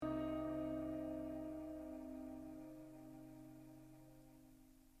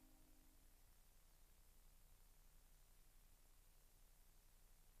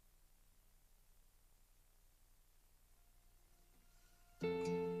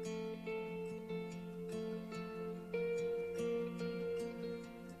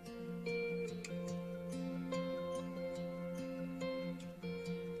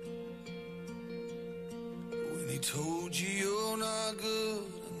told you you're not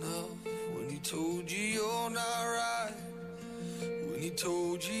good enough, when he told you you're not right, when he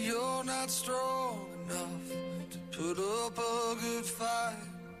told you you're not strong enough to put up a good fight,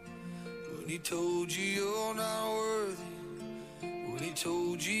 when he told you you're not worthy, when he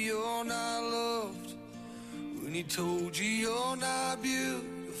told you you're not loved, when he told you you're not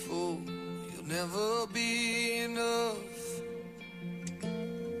beautiful, you'll never be enough.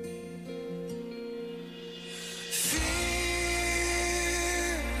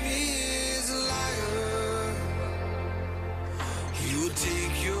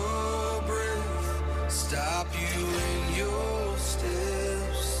 Take your breath, stop you in your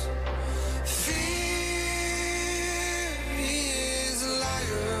steps. Fear is a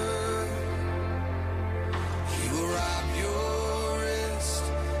liar. He will rob your rest,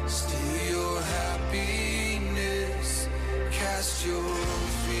 steal your happiness, cast your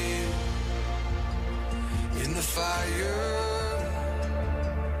fear in the fire.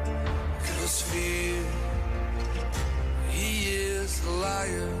 'Cause fear, he is a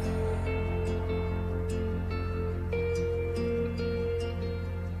liar.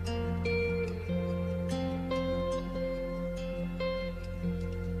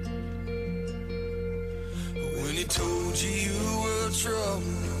 When he told you you were trouble,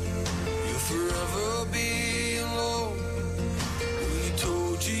 you'll forever be alone. When he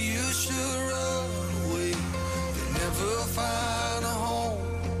told you you should run away, you'll never find a home.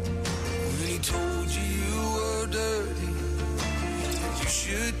 When he told you you were dirty, you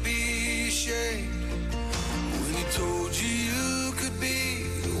should be ashamed. When he told you you could be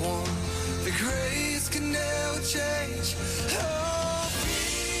the one, the grace can never change. Oh,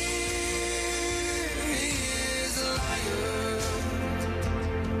 fear, he is a liar.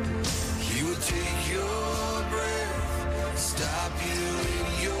 He will take your breath, stop you in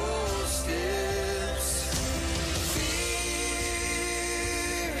your steps. Fear,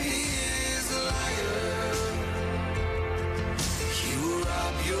 he is a liar. He will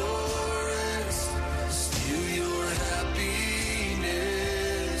rob your rest, steal your happiness,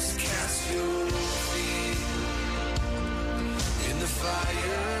 cast your feet in the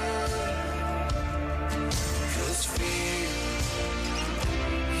fire. 'Cause fear,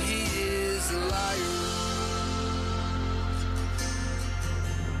 he is a liar.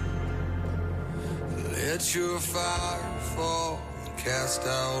 Let your fire fall and cast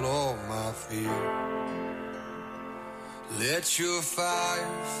out all my fear. Let your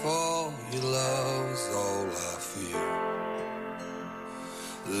fire fall, your love is all I fear.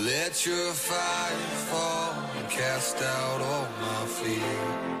 Let your fire fall and cast out all my fear.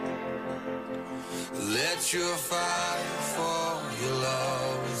 Let your fire fall, your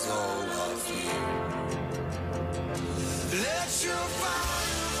love is all I fear. Let your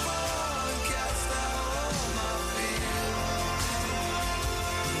fire fall and cast out all my fear.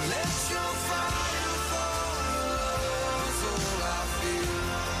 Let your fire fall, your love is all I feel.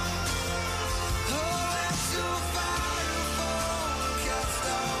 Oh, let your fire fall and cast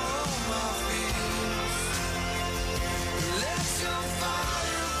out all my fears. Let your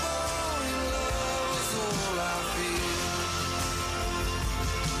fire fall, your love is all I feel.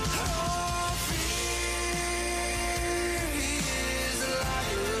 Oh, fear, he is a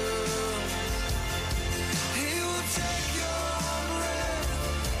liar. He will take your breath,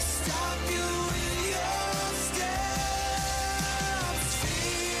 stop you in your steps.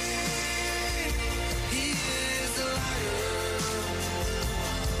 Fear, he is a liar.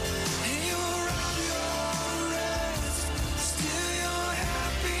 He will rob your rest, steal your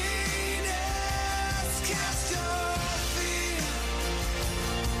happiness, cast your fear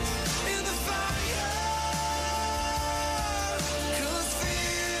in the fire. 'Cause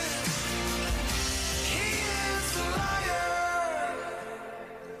fear, he is a liar.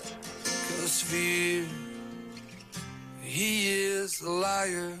 'Cause fear, he is a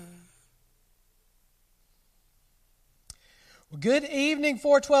liar. Well, good evening,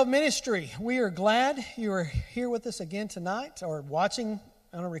 412 Ministry. We are glad you are here with us again tonight or watching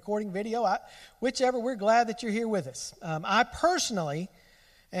on a recording video. Whichever, we're glad that you're here with us. I personally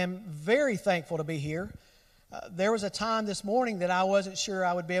am very thankful to be here. There was a time this morning that I wasn't sure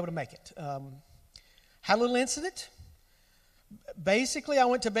I would be able to make it. Had a little incident. Basically, I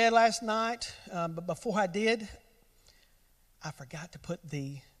went to bed last night, but before I did, I forgot to put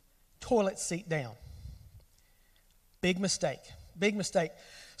the toilet seat down. Big mistake. Big mistake.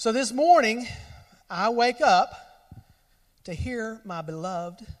 So this morning, I wake up to hear my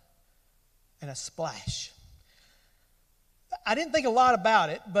beloved and a splash. I didn't think a lot about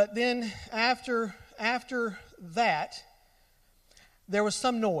it, but then after that, there was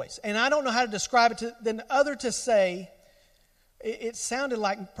some noise. And I don't know how to describe it than other to say it sounded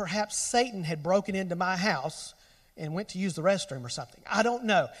like perhaps Satan had broken into my house and went to use the restroom or something. I don't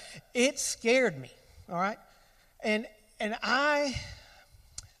know. It scared me, all right? And I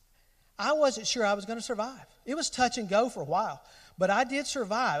wasn't sure I was going to survive. It was touch and go for a while, but I did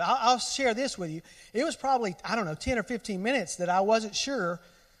survive. I'll share this with you. It was probably, 10 or 15 minutes that I wasn't sure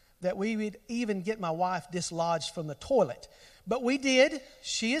that we would even get my wife dislodged from the toilet. But we did.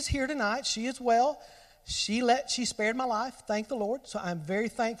 She is here tonight. She is well. She spared my life, thank the Lord. So I'm very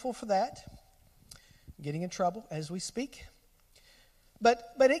thankful for that. I'm getting in trouble as we speak.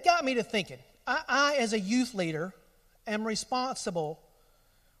 But it got me to thinking. I as a youth leader, am responsible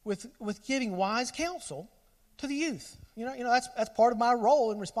with giving wise counsel to the youth. That's part of my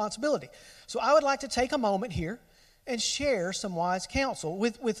role and responsibility. So I would like to take a moment here and share some wise counsel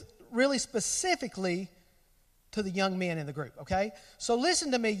with really specifically to the young men in the group, okay? So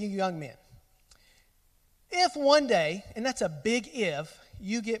listen to me, you young men. If one day, and that's a big if,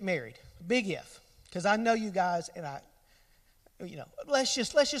 you get married, big if, because I know you guys, and let's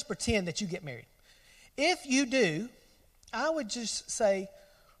just pretend that you get married. If you do, I would just say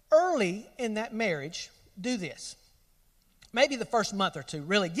early in that marriage, do this. Maybe the first month or two,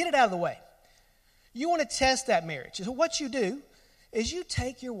 really, get it out of the way. You want to test that marriage. So what you do is you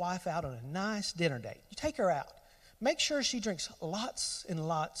take your wife out on a nice dinner date. You take her out. Make sure she drinks lots and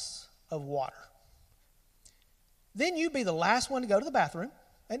lots of water. Then you be the last one to go to the bathroom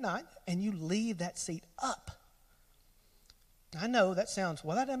at night, and you leave that seat up. I know that sounds,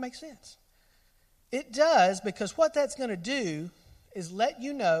 that doesn't make sense. It does, because what that's going to do is let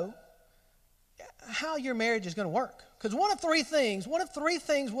you know how your marriage is going to work. Because one of three things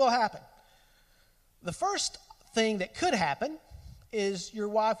will happen. The first thing that could happen is your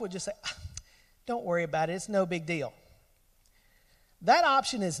wife would just say, don't worry about it, it's no big deal. That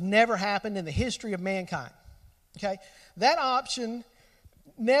option has never happened in the history of mankind. Okay? That option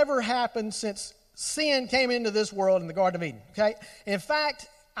never happened since sin came into this world in the Garden of Eden. Okay? In fact,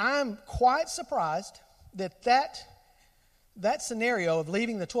 I'm quite surprised that scenario of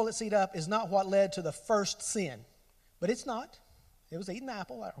leaving the toilet seat up is not what led to the first sin. But it's not. It was eating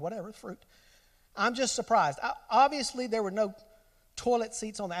apple or whatever, fruit. I'm just surprised. Obviously, there were no toilet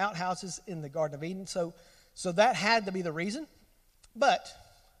seats on the outhouses in the Garden of Eden, so that had to be the reason. But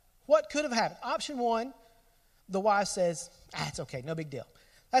what could have happened? Option one, the wife says, it's okay, no big deal.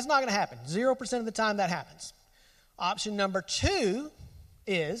 That's not going to happen. 0% of the time that happens. Option number two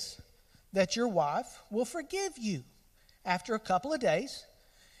is that your wife will forgive you after a couple of days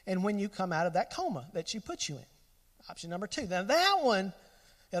and when you come out of that coma that she put you in. Option number two. Now that one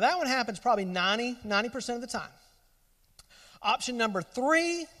happens probably 90% of the time. Option number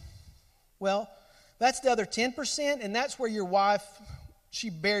three, that's the other 10%, and that's where your wife, she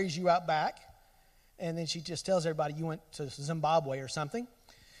buries you out back, and then she just tells everybody you went to Zimbabwe or something.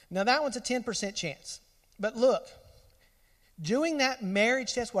 Now that one's a 10% chance. But look, doing that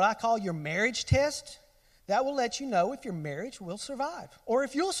marriage test, what I call your marriage test, that will let you know if your marriage will survive or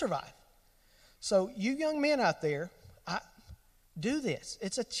if you'll survive. So you young men out there, do this.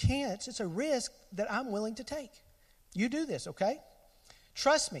 It's a chance, it's a risk that I'm willing to take. You do this, okay?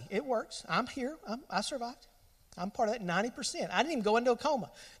 Trust me, it works. I'm here. I survived. I'm part of that 90%. I didn't even go into a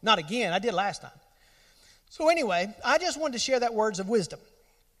coma. Not again. I did last time. So anyway, I just wanted to share that words of wisdom.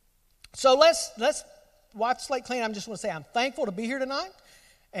 So let's wipe the slate clean. I just want to say I'm thankful to be here tonight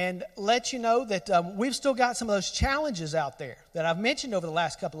and let you know that we've still got some of those challenges out there that I've mentioned over the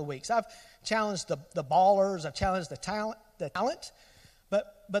last couple of weeks. I've challenged the ballers. I've challenged the talent.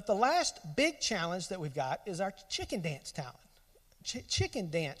 But the last big challenge that we've got is our chicken dance talent. Chicken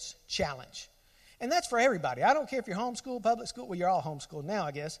dance challenge. And that's for everybody. I don't care if you're homeschooled, public school. Well, you're all homeschooled now,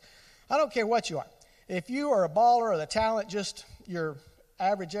 I guess. I don't care what you are. If you are a baller or the talent, just your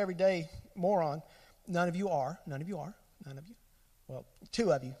average everyday moron, none of you are. Well,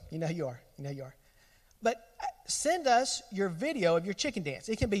 two of you. You know who you are. But send us your video of your chicken dance.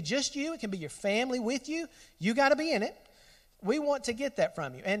 It can be just you. It can be your family with you. You got to be in it. We want to get that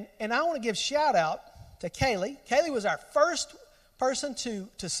from you. And I want to give shout out to Kaylee. Kaylee was our first person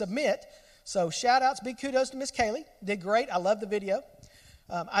to submit. So shout outs, big kudos to Miss Kaylee. Did great. I love the video.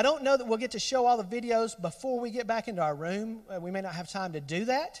 I don't know that we'll get to show all the videos before we get back into our room. We may not have time to do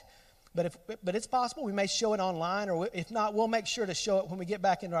that. But it's possible. We may show it online, or if not, we'll make sure to show it when we get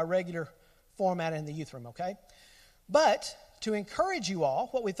back into our regular format in the youth room, okay? But to encourage you all,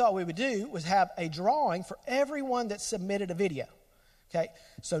 what we thought we would do was have a drawing for everyone that submitted a video, okay?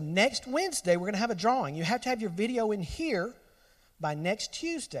 So next Wednesday, we're going to have a drawing. You have to have your video in here by next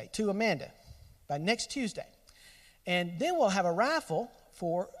Tuesday to Amanda, by next Tuesday. And then we'll have a raffle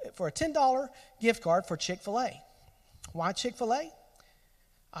for a $10 gift card for Chick-fil-A. Why Chick-fil-A?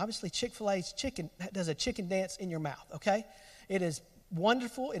 Obviously, Chick-fil-A's chicken does a chicken dance in your mouth, okay? It is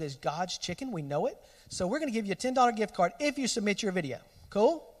wonderful. It is God's chicken. We know it. So we're going to give you a $10 gift card if you submit your video.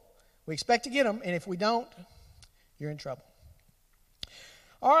 Cool? We expect to get them, and if we don't, you're in trouble.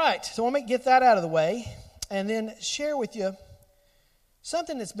 All right, so let me get that out of the way and then share with you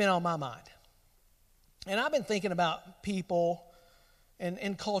something that's been on my mind. And I've been thinking about people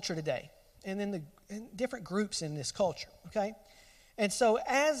and culture today, and then in different groups in this culture, okay? And so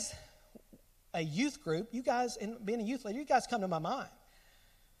as a youth group, you guys, and being a youth leader, you guys come to my mind.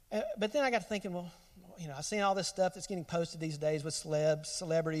 But then I got to thinking, well, you know, I've seen all this stuff that's getting posted these days with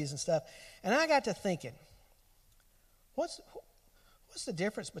celebrities and stuff. And I got to thinking, what's the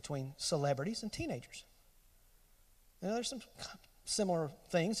difference between celebrities and teenagers? You know, there's some similar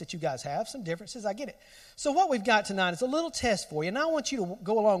things that you guys have, some differences. I get it. So what we've got tonight is a little test for you, and I want you to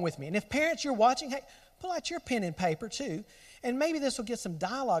go along with me. And if parents, you're watching, hey, pull out your pen and paper too, and maybe this will get some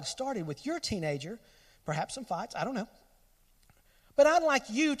dialogue started with your teenager, perhaps some fights, I don't know. But I'd like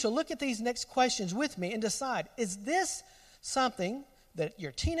you to look at these next questions with me and decide, is this something that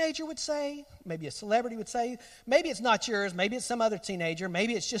your teenager would say, maybe a celebrity would say, maybe it's not yours, maybe it's some other teenager,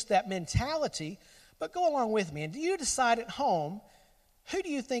 maybe it's just that mentality, but go along with me. And do you decide at home, who do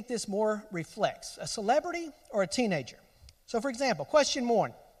you think this more reflects, a celebrity or a teenager? So for example, question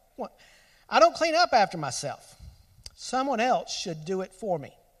one, I don't clean up after myself. Someone else should do it for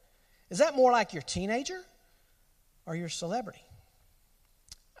me. Is that more like your teenager or your celebrity?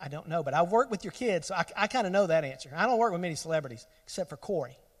 I don't know, but I've worked with your kids, so I kind of know that answer. I don't work with many celebrities, except for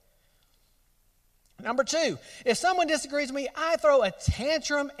Corey. Number two, if someone disagrees with me, I throw a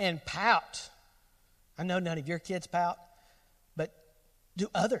tantrum and pout. I know none of your kids pout, but do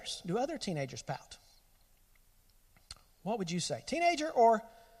other teenagers pout? What would you say, teenager or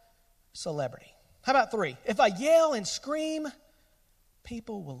celebrity? How about three? If I yell and scream,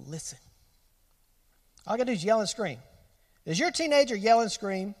 people will listen. All I got to do is yell and scream. Does your teenager yell and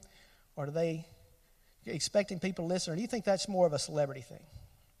scream, or are they expecting people to listen, or do you think that's more of a celebrity thing?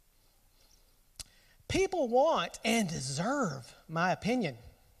 People want and deserve my opinion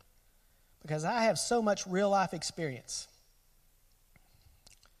because I have so much real-life experience.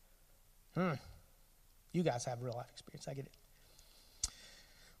 You guys have real-life experience, I get it.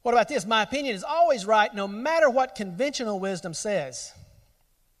 What about this? My opinion is always right no matter what conventional wisdom says.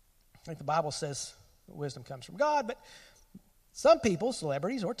 I think the Bible says wisdom comes from God, but some people,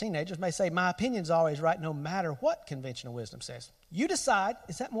 celebrities or teenagers, may say, my opinion's always right no matter what conventional wisdom says. You decide,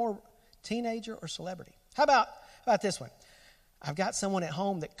 is that more teenager or celebrity? How about this one? I've got someone at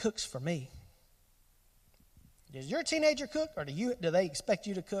home that cooks for me. Does your teenager cook, or do they expect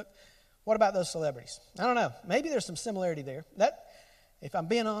you to cook? What about those celebrities? I don't know. Maybe there's some similarity there. If I'm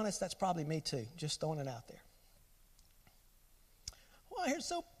being honest, that's probably me too, just throwing it out there. Well, I hear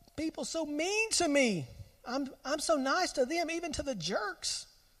people so mean to me. I'm so nice to them, even to the jerks.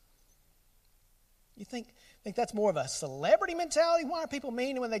 You think that's more of a celebrity mentality? Why are people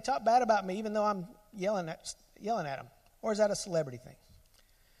mean when they talk bad about me, even though I'm yelling at them? Or is that a celebrity thing?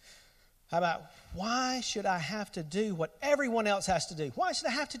 How about, why should I have to do what everyone else has to do? Why should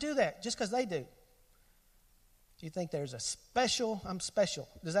I have to do that just because they do? Do you think there's I'm special?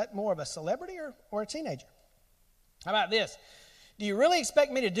 Is that more of a celebrity or a teenager? How about this? Do you really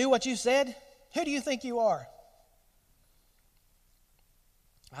expect me to do what you said? Who do you think you are?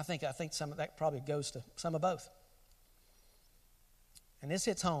 I think some of that probably goes to some of both. And this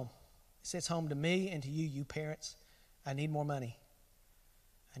hits home. This hits home to me and to you parents. I need more money.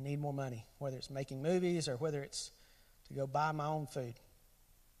 I need more money, whether it's making movies or whether it's to go buy my own food.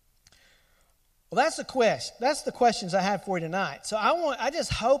 Well, that's the questions I had for you tonight. So I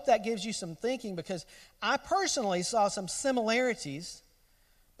just hope that gives you some thinking, because I personally saw some similarities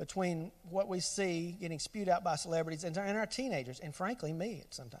between what we see getting spewed out by celebrities and our teenagers, and frankly, me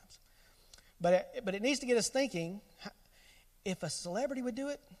sometimes. But it needs to get us thinking, if a celebrity would do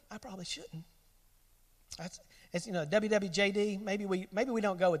it, I probably shouldn't. It's WWJD. Maybe we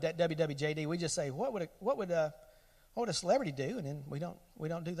don't go with that WWJD. We just say, what would a celebrity do? And then we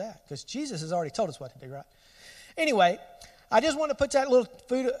don't do that, because Jesus has already told us what to do, right? Anyway, I just want to put that a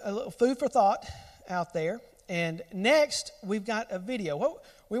little food for thought out there. And next, we've got a video.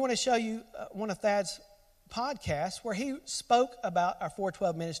 We want to show you one of Thad's podcasts where he spoke about our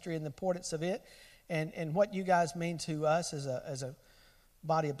 412 ministry and the importance of it, and what you guys mean to us as a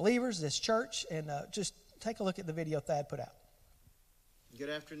body of believers, this church. And just take a look at the video Thad put out. Good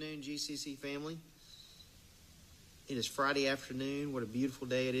afternoon, GCC family. It is Friday afternoon. What a beautiful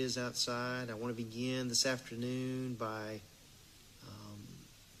day it is outside. I want to begin this afternoon by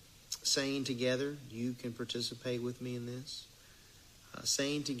saying together, you can participate with me in this,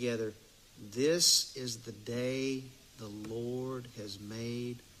 saying together, this is the day the Lord has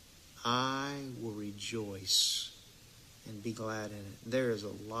made. I will rejoice and be glad in it. There is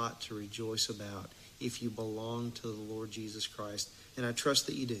a lot to rejoice about if you belong to the Lord Jesus Christ, and I trust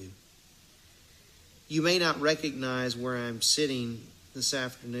that you do. You may not recognize where I'm sitting this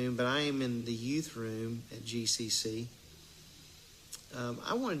afternoon, but I am in the youth room at GCC.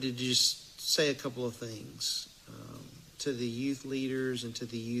 I wanted to just say a couple of things to the youth leaders and to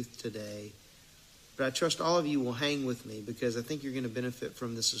the youth today. But I trust all of you will hang with me because I think you're going to benefit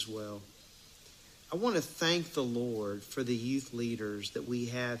from this as well. I want to thank the Lord for the youth leaders that we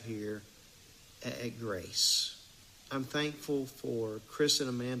have here at Grace. I'm thankful for Chris and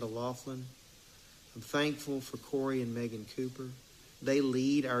Amanda Laughlin. I'm thankful for Corey and Megan Cooper. They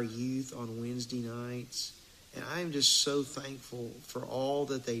lead our youth on Wednesday nights. And I'm just so thankful for all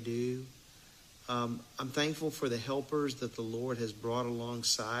that they do. I'm thankful for the helpers that the Lord has brought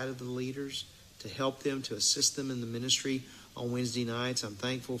alongside of the leaders to help them, to assist them in the ministry on Wednesday nights. I'm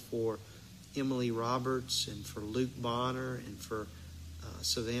thankful for Emily Roberts and for Luke Bonner and for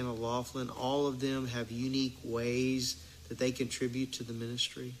Savannah Laughlin. All of them have unique ways that they contribute to the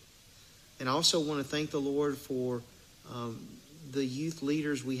ministry. And I also want to thank the Lord for the youth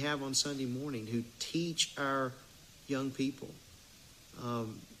leaders we have on Sunday morning who teach our young people.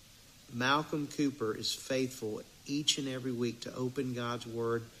 Malcolm Cooper is faithful each and every week to open God's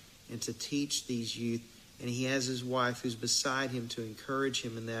Word and to teach these youth. And he has his wife who's beside him to encourage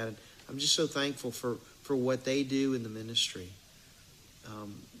him in that. And I'm just so thankful for what they do in the ministry.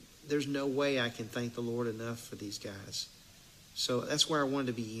 There's no way I can thank the Lord enough for these guys. So that's where I wanted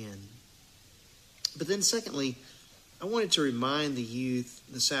to begin. But then secondly, I wanted to remind the youth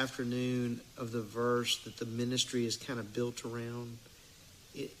this afternoon of the verse that the ministry is kind of built around.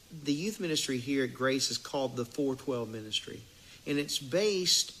 The youth ministry here at Grace is called the 412 ministry. And it's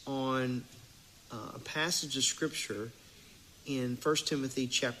based on a passage of Scripture in 1 Timothy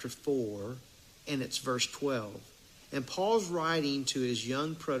chapter 4, and it's verse 12. And Paul's writing to his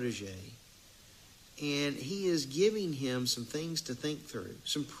young protege, and he is giving him some things to think through,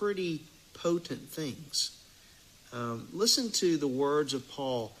 some pretty potent things. Listen to the words of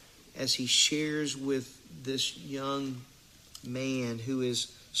Paul as he shares with this young man who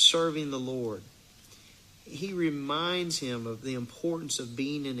is serving the Lord. He reminds him of the importance of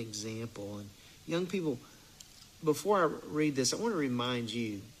being an example. And young people, before I read this, I want to remind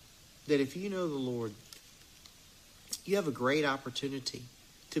you that if you know the Lord, you have a great opportunity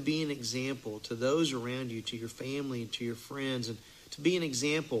to be an example to those around you, to your family, to your friends, and to be an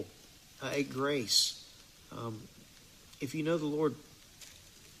example at Grace. If you know the Lord,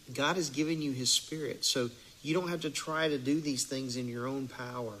 God has given you His Spirit, so you don't have to try to do these things in your own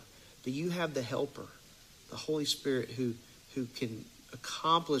power, but you have the Helper, the Holy Spirit, who can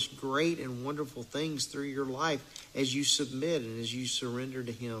accomplish great and wonderful things through your life as you submit and as you surrender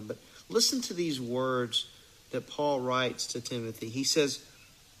to Him. But listen to these words that Paul writes to Timothy. He says,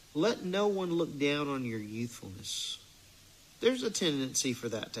 "Let no one look down on your youthfulness." There's a tendency for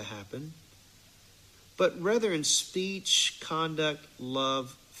that to happen. "But rather in speech, conduct,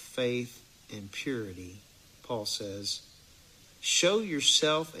 love, faith, and purity," Paul says, "show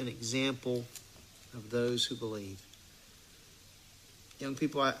yourself an example of those who believe." Young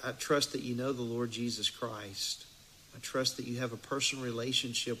people, I trust that you know the Lord Jesus Christ. I trust that you have a personal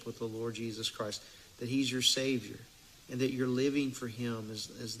relationship with the Lord Jesus Christ, that He's your Savior, and that you're living for Him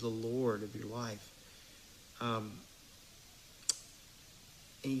as the Lord of your life.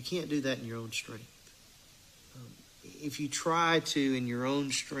 And you can't do that in your own strength. If you try to, in your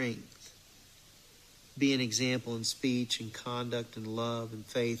own strength, be an example in speech and conduct and love and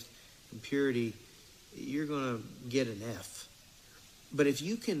faith and purity, you're going to get an F. But if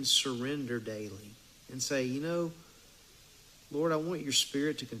you can surrender daily and say, you know, Lord, I want your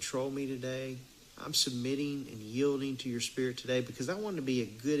Spirit to control me today. I'm submitting and yielding to your Spirit today because I want to be a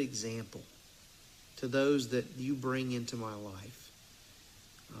good example to those that you bring into my life.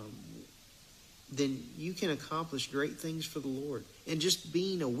 Then you can accomplish great things for the Lord and just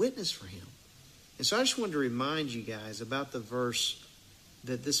being a witness for Him. And so I just wanted to remind you guys about the verse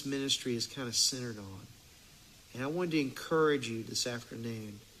that this ministry is kind of centered on. And I wanted to encourage you this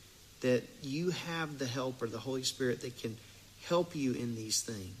afternoon that you have the Helper, the Holy Spirit, that can help you in these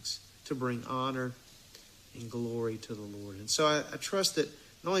things to bring honor and glory to the Lord. And so I trust that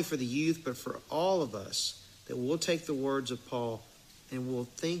not only for the youth, but for all of us, that we'll take the words of Paul and we'll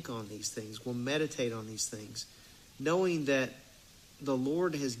think on these things. We'll meditate on these things, knowing that the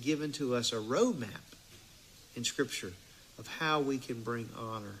Lord has given to us a roadmap in Scripture of how we can bring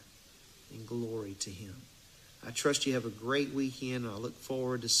honor and glory to Him. I trust you have a great weekend, and I look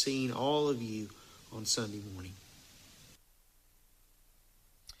forward to seeing all of you on Sunday morning.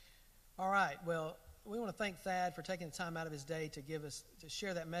 All right. Well, we want to thank Thad for taking the time out of his day to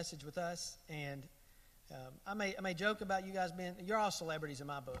share that message with us. And I may joke about you guys you're all celebrities in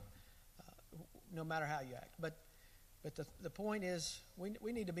my book, no matter how you act. But the point is,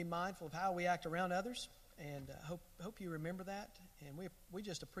 we need to be mindful of how we act around others, and hope you remember that. And we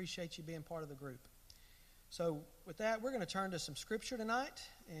just appreciate you being part of the group. So with that, we're going to turn to some Scripture tonight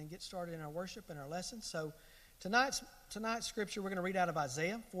and get started in our worship and our lesson. So tonight's Scripture, we're going to read out of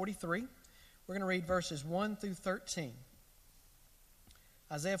Isaiah 43. We're going to read verses 1 through 13.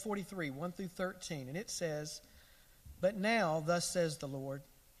 Isaiah 43, 1 through 13. And it says, "But now, thus says the Lord,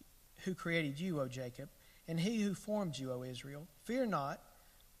 who created you, O Jacob, and he who formed you, O Israel, fear not,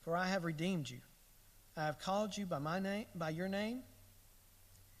 for I have redeemed you. I have called you by my name, by your name.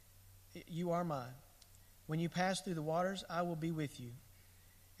 You are mine. When you pass through the waters, I will be with you,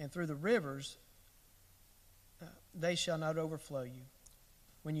 and through the rivers, they shall not overflow you.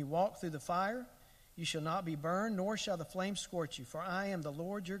 When you walk through the fire, you shall not be burned, nor shall the flame scorch you. For I am the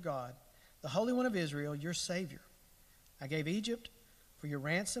Lord your God, the Holy One of Israel, your Savior. I gave Egypt for your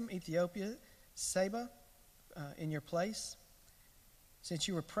ransom, Ethiopia, Seba, in your place. Since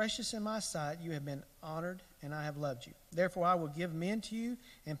you were precious in my sight, you have been honored, and I have loved you. Therefore I will give men to you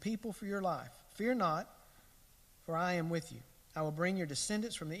and people for your life. Fear not, for I am with you. I will bring your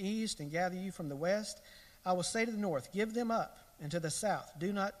descendants from the east and gather you from the west. I will say to the north, give them up, and to the south,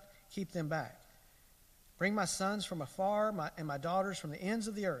 do not keep them back. Bring my sons from afar and my daughters from the ends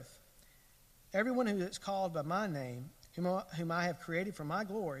of the earth. Everyone who is called by my name, whom I have created for my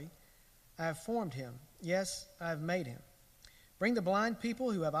glory, I have formed him. Yes, I have made him. Bring the blind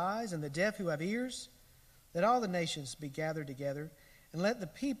people who have eyes and the deaf who have ears. Let all the nations be gathered together, and let the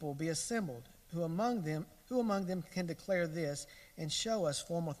people be assembled. Who among them can declare this and show us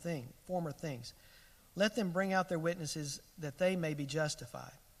former things? Let them bring out their witnesses that they may be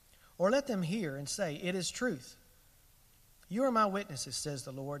justified. Or let them hear and say, it is truth. You are my witnesses, says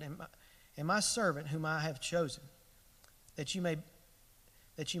the Lord, and my servant whom I have chosen, that you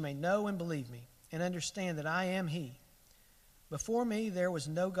may know and believe me, and understand that I am he. Before me there was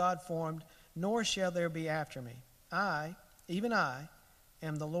no God formed, nor shall there be after me. I, even I,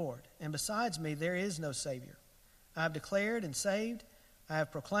 am the Lord, and besides me there is no Savior. I have declared and saved, I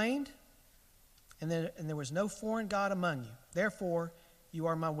have proclaimed, and there was no foreign God among you. Therefore you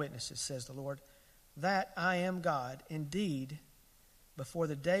are my witnesses, says the Lord, that I am God. Indeed, before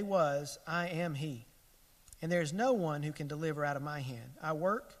the day was, I am he. And there is no one who can deliver out of my hand. I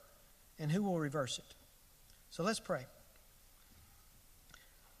work, and who will reverse it? So let's pray.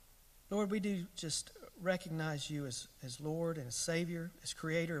 Lord, we do just recognize you as Lord and as Savior, as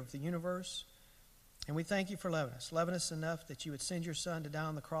Creator of the universe. And we thank you for loving us enough that you would send your Son to die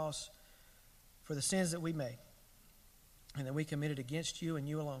on the cross for the sins that we made and that we committed against you and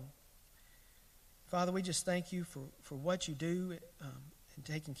you alone. Father, we just thank you for what you do and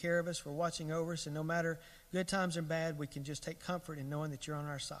taking care of us, for watching over us. And no matter good times or bad, we can just take comfort in knowing that you're on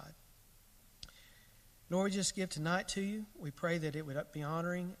our side. Lord, we just give tonight to you. We pray that it would be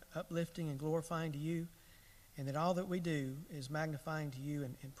honoring, uplifting, and glorifying to you, and that all that we do is magnifying to you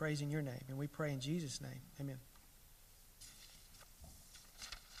and praising your name. And we pray in Jesus' name. Amen.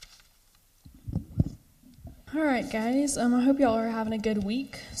 All right, guys. I hope y'all are having a good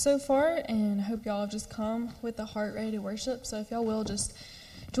week so far, and I hope y'all have just come with the heart ready to worship. So if y'all will, just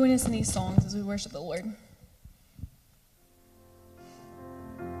join us in these songs as we worship the Lord.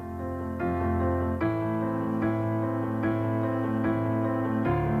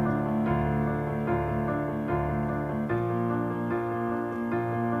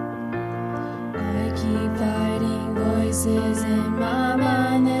 Voices in my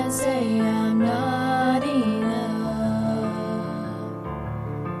mind that say I'm not enough.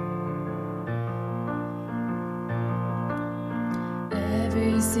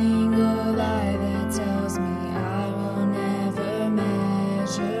 Every single lie that tells me I will never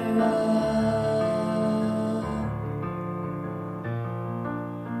measure up.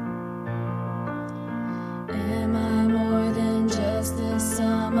 Am I more than just the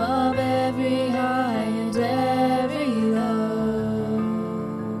sum of every high and every low?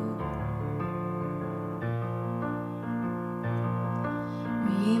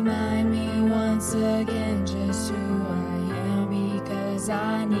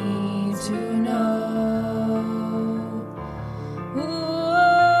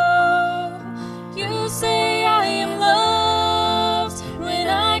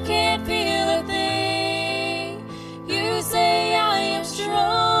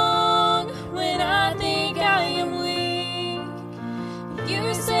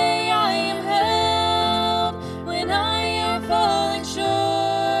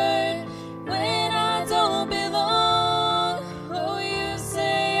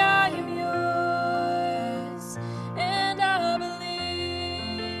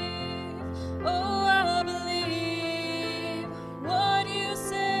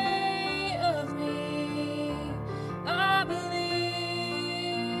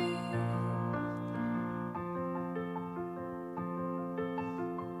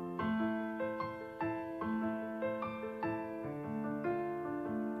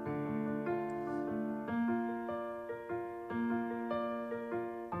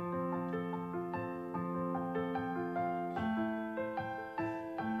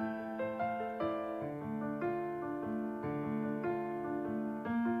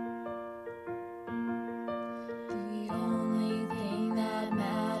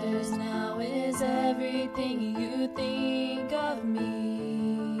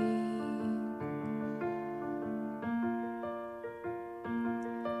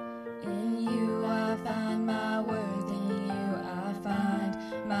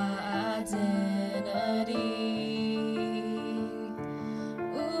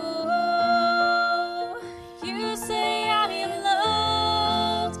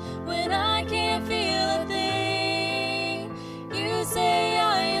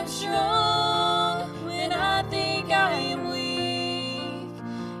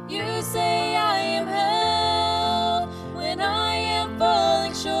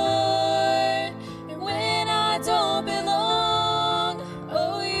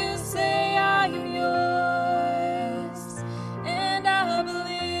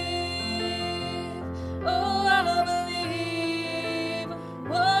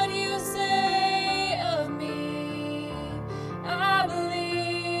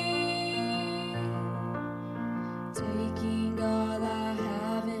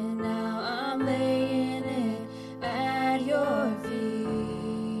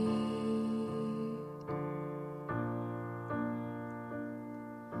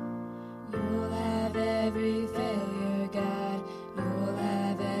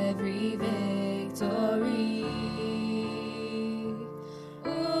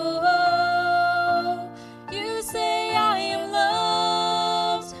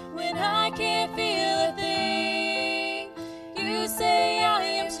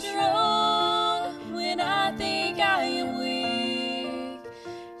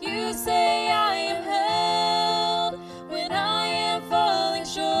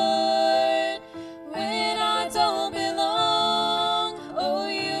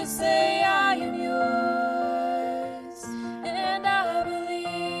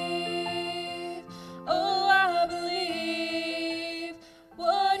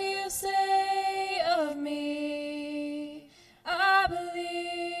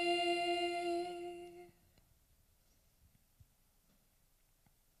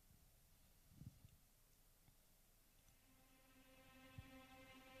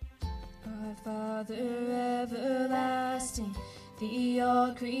 Father everlasting, the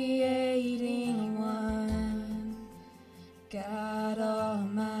all-creating one, God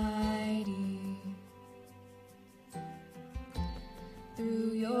Almighty.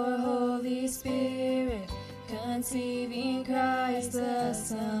 Through your Holy Spirit, conceiving Christ the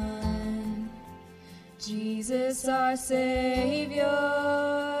Son, Jesus our Savior.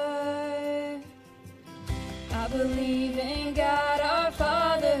 I believe in God our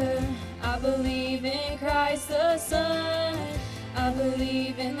Father, I believe in Christ the Son, I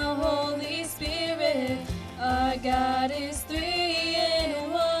believe in the Holy Spirit, our God is three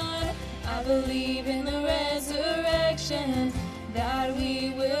in one. I believe in the resurrection, that we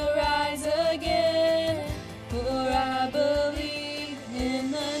will rise again, for I believe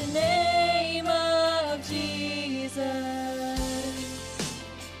in the name of Jesus.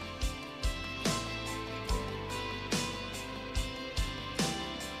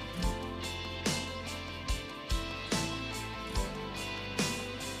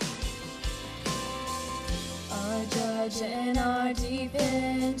 Our judge and our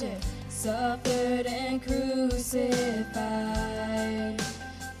defender suffered and crucified.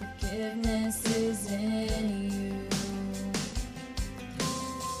 Forgiveness is in you.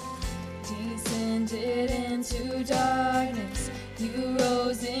 Descended into darkness, you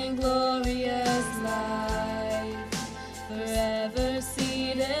rose in glorious light, forever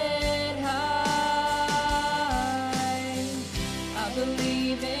seated high. I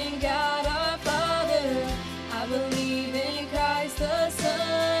believe in God our Father, I believe in Christ the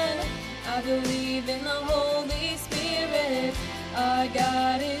Son, I believe in the Holy Spirit, our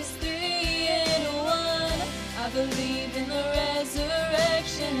God is three in one. I believe in the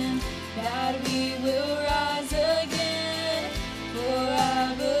resurrection, that we will rise again, for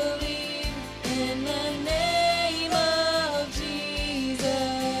I believe in the name of Jesus.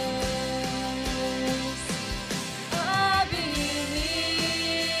 I believe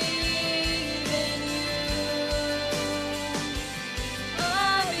in you.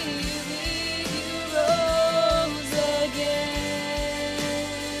 I believe you rose again.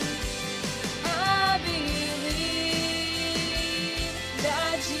 I believe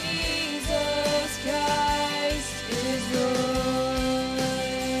that Jesus Christ is Lord.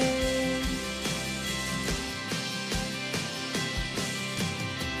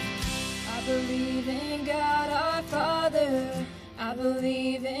 I believe in God our Father, I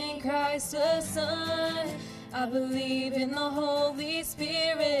believe in Christ the Son, I believe in the Holy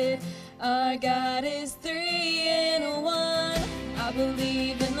Spirit, our God is three in one. I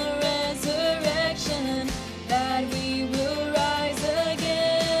believe in the resurrection, that we will rise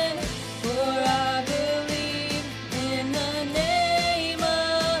again, for I believe in the name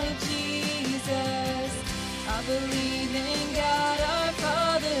of Jesus. I believe in God our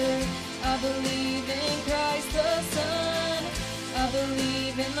Father, I believe in Christ the Son, I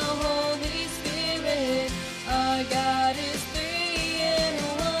believe in the Holy Spirit, our God is three in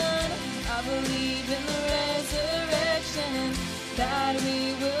one. I believe in the resurrection, that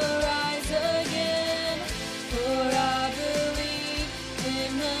we will rise again, for I believe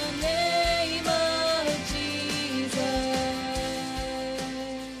in the name of Jesus.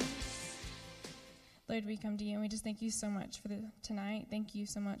 Lord, we come to you and we just thank you so much for tonight. Thank you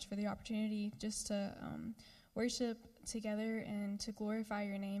so much for the opportunity just to worship together and to glorify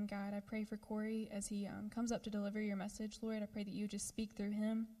your name, God. I pray for Corey as he comes up to deliver your message, Lord. I pray that you just speak through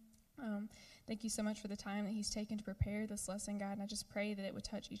him. Thank you so much for the time that he's taken to prepare this lesson, God, and I just pray that it would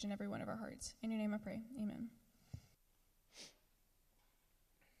touch each and every one of our hearts. In your name I pray. Amen.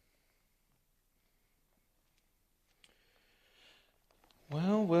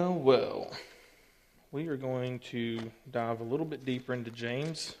 Well. We are going to dive a little bit deeper into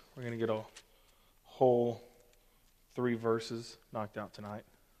James. We're going to get a whole 3 verses knocked out tonight.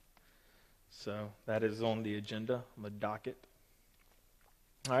 So that is on the agenda, on the docket.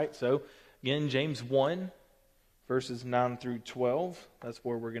 All right, so again, James 1, verses 9 through 12. That's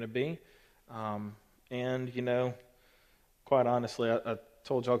where we're going to be. And, you know, quite honestly, I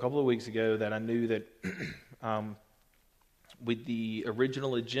told y'all a couple of weeks ago that I knew that with the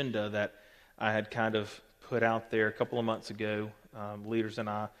original agenda that I had kind of put out there a couple of months ago, leaders and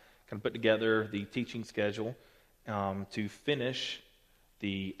I kind of put together the teaching schedule to finish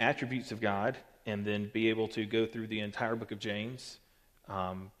the attributes of God and then be able to go through the entire book of James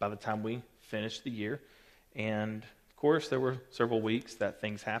by the time we finished the year. And, of course, there were several weeks that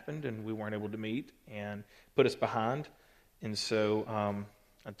things happened and we weren't able to meet and put us behind. And so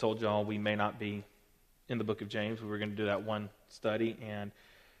I told y'all we may not be in the book of James. We were going to do that one study and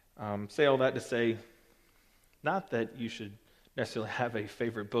say all that to say, not that you should necessarily have a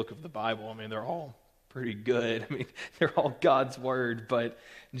favorite book of the Bible. I mean, they're all pretty good. I mean, they're all God's word, but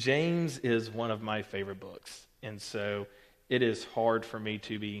James is one of my favorite books. And so it is hard for me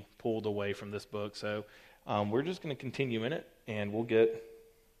to be pulled away from this book. So we're just going to continue in it, and we'll get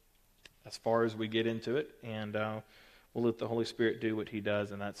as far as we get into it, and we'll let the Holy Spirit do what he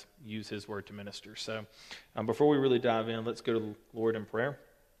does, and that's use his word to minister. So before we really dive in, let's go to the Lord in prayer,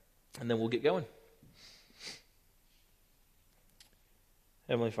 and then we'll get going.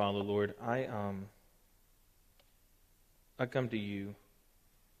 Heavenly Father, Lord, I come to you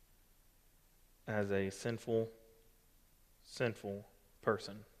as a sinful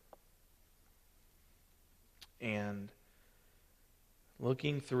person. And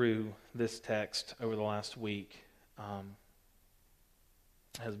looking through this text over the last week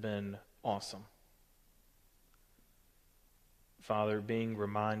has been awesome. Father, being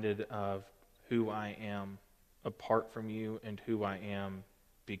reminded of who I am apart from you and who I am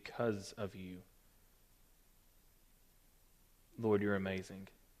because of you. Lord, you're amazing.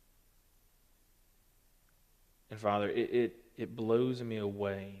 And Father, it blows me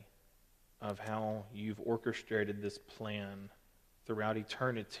away of how you've orchestrated this plan throughout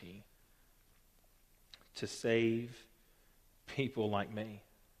eternity to save people like me.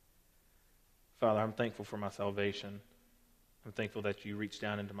 Father, I'm thankful for my salvation. I'm thankful that you reached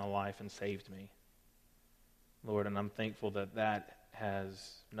down into my life and saved me. Lord, and I'm thankful that that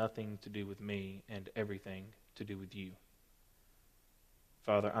has nothing to do with me and everything to do with you.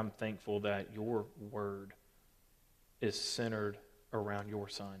 Father, I'm thankful that your word is centered around your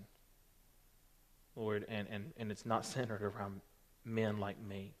Son. Lord, and it's not centered around men like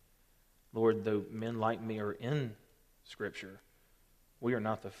me. Lord, though men like me are in Scripture, we are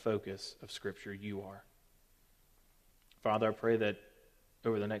not the focus of Scripture. You are. Father, I pray that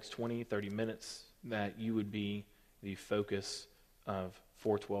over the next 20, 30 minutes that you would be the focus of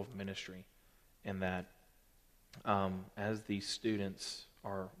 412 ministry, and that as the students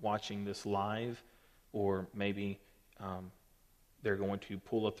are watching this live, or maybe they're going to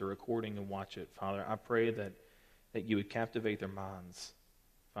pull up the recording and watch it, Father, I pray that you would captivate their minds,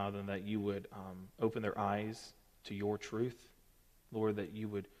 Father, that you would open their eyes to your truth, Lord, that you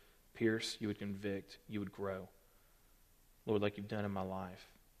would pierce, you would convict, you would grow, Lord, like you've done in my life.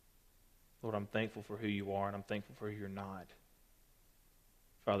 Lord, I'm thankful for who you are, and I'm thankful for who you're not.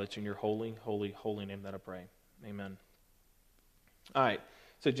 Father, it's in your holy, holy, holy name that I pray. Amen. All right,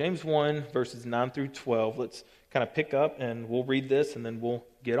 so James 1, verses 9 through 12. Let's kind of pick up, and we'll read this, and then we'll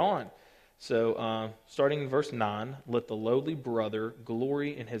get on. So starting in verse 9, let the lowly brother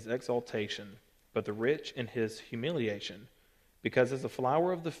glory in his exaltation, but the rich in his humiliation, because as a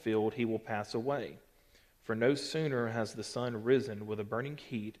flower of the field he will pass away. For no sooner has the sun risen with a burning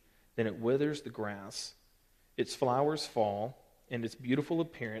heat than it withers the grass. Its flowers fall, and its beautiful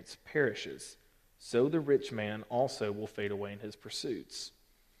appearance perishes. So the rich man also will fade away in his pursuits.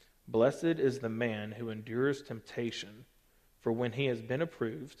 Blessed is the man who endures temptation, for when he has been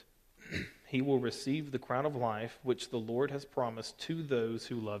approved, he will receive the crown of life which the Lord has promised to those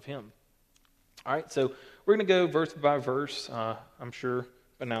who love him. All right, so we're going to go verse by verse. I'm sure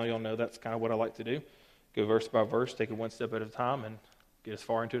by now y'all know that's kind of what I like to do. Go verse by verse, take it one step at a time, and get as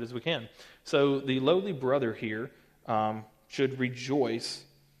far into it as we can. So the lowly brother here should rejoice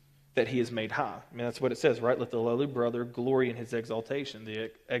that he is made high. I mean, that's what it says, right? Let the lowly brother glory in his exaltation.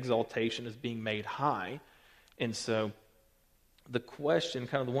 The exaltation is being made high. And so the question,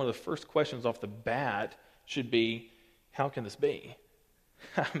 kind of one of the first questions off the bat should be, how can this be?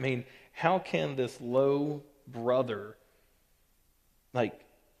 I mean, how can this low brother,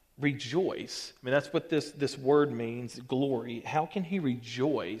 rejoice? I mean, that's what this word means, glory. How can he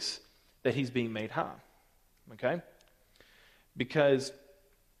rejoice that he's being made high? Okay? Because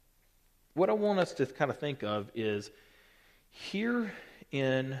what I want us to kind of think of is, here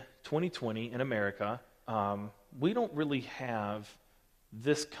in 2020 in America, we don't really have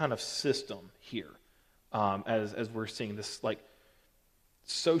this kind of system here as we're seeing this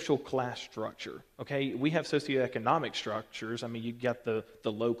social class structure. Okay, we have socioeconomic structures. I mean, you got the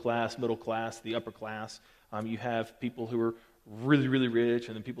low class, middle class, the upper class. You have people who are really, really rich,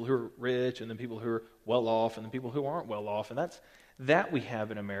 and then people who are rich, and then people who are well off, and then people who aren't well off. And that we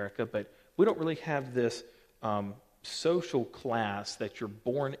have in America, but we don't really have this social class that you're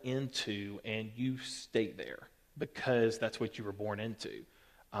born into and you stay there because that's what you were born into.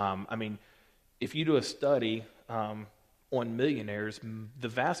 I mean, if you do a study on millionaires, the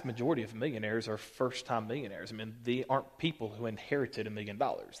vast majority of millionaires are first-time millionaires. I mean, they aren't people who inherited $1 million.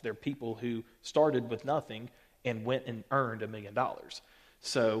 They're people who started with nothing and went and earned $1 million.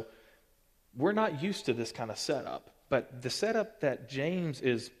 So we're not used to this kind of setup. But the setup that James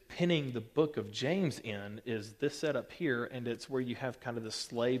is pinning the book of James in is this setup here, and it's where you have kind of the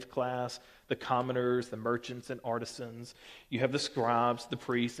slave class, the commoners, the merchants and artisans. You have the scribes, the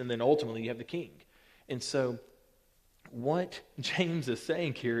priests, and then ultimately you have the king. And so what James is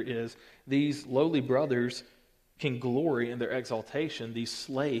saying here is these lowly brothers can glory in their exaltation. These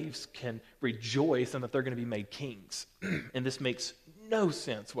slaves can rejoice in that they're going to be made kings. And this makes no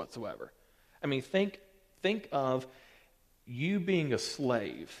sense whatsoever. I mean, think of you being a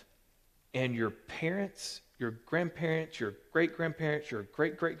slave and your parents, your grandparents, your great-grandparents, your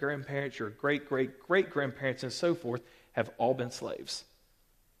great-great-grandparents, your great-great-great-grandparents, and so forth have all been slaves.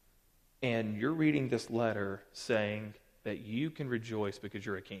 And you're reading this letter saying that you can rejoice because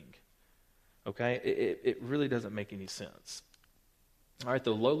you're a king. Okay? It really doesn't make any sense. All right,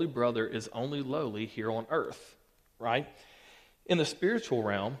 the lowly brother is only lowly here on earth, right? In the spiritual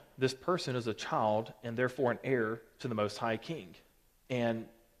realm, this person is a child and therefore an heir to the Most High King. And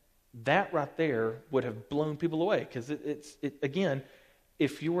that right there would have blown people away because again,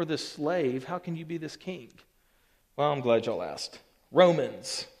 if you're this slave, how can you be this king? Well, I'm glad y'all asked.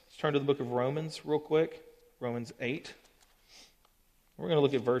 Romans. Let's turn to the book of Romans real quick. Romans 8. We're going to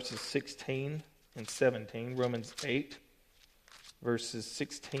look at verses 16 and 17. Romans 8, verses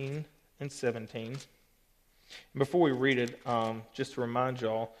 16 and 17. And before we read it, just to remind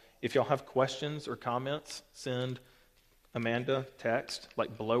y'all, if y'all have questions or comments, send Amanda text,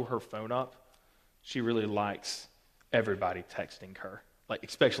 like blow her phone up. She really likes everybody texting her, like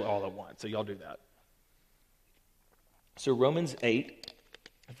especially all at once. So y'all do that. So Romans 8,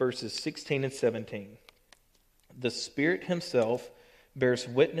 verses 16 and 17. The Spirit himself bears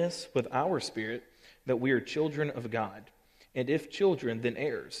witness with our spirit that we are children of God. And if children, then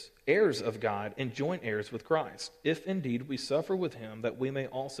heirs, heirs of God, and joint heirs with Christ, if indeed we suffer with him, that we may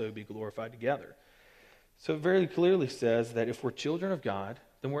also be glorified together. So it very clearly says that if we're children of God,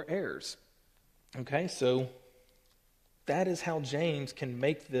 then we're heirs. Okay, so that is how James can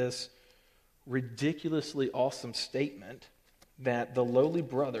make this ridiculously awesome statement that the lowly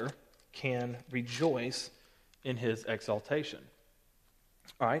brother can rejoice in his exaltation.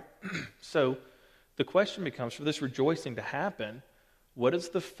 All right, so the question becomes, for this rejoicing to happen, what is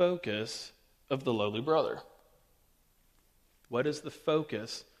the focus of the lowly brother? What is the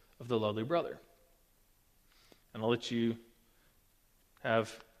focus of the lowly brother? And I'll let you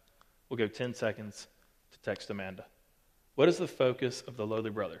we'll go 10 seconds to text Amanda. What is the focus of the lowly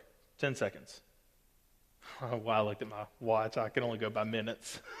brother? 10 seconds. Oh, wow, I looked at my watch. I can only go by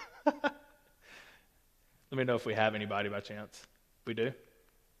minutes. Let me know if we have anybody by chance. We do?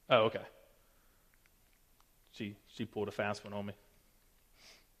 Oh, okay. She pulled a fast one on me.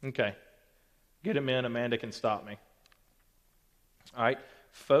 Okay. Get him in. Amanda can stop me. All right.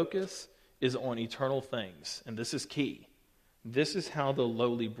 Focus is on eternal things, and this is key. This is how the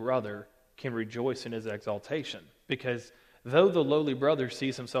lowly brother can rejoice in his exaltation, because though the lowly brother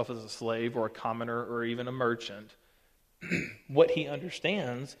sees himself as a slave or a commoner or even a merchant, what he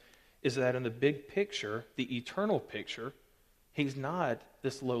understands is that in the big picture, the eternal picture, he's not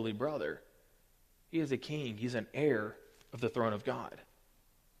this lowly brother. He is a king. He's an heir of the throne of God.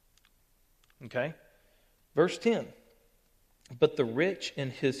 Okay? Verse 10. But the rich in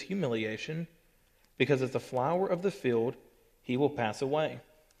his humiliation, because as the flower of the field, he will pass away.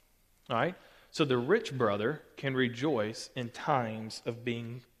 All right? So the rich brother can rejoice in times of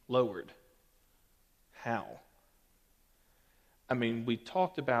being lowered. How? I mean, we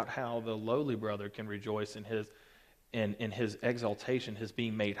talked about how the lowly brother can rejoice in his exaltation, his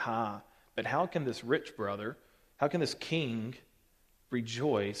being made high. But how can this rich brother, how can this king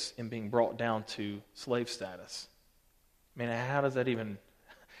rejoice in being brought down to slave status? I mean, how does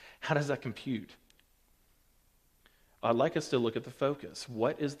that compute? I'd like us to look at the focus.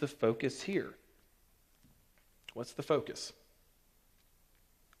 What is the focus here? What's the focus?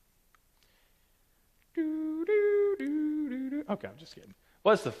 Okay, I'm just kidding.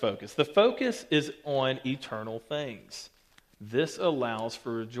 What's the focus? The focus is on eternal things. This allows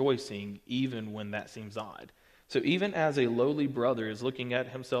for rejoicing even when that seems odd. So even as a lowly brother is looking at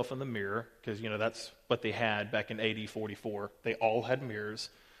himself in the mirror, because that's what they had back in AD 44. They all had mirrors,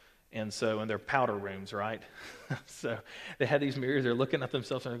 and so in their powder rooms, right? So they had these mirrors. They're looking at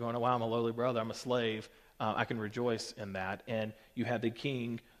themselves and they're going, "Oh, wow, I'm a lowly brother. I'm a slave. I can rejoice in that." And you had the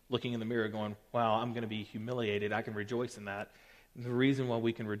king looking in the mirror, going, "Wow, I'm going to be humiliated. I can rejoice in that." The reason why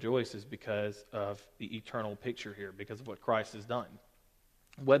we can rejoice is because of the eternal picture here, because of what Christ has done.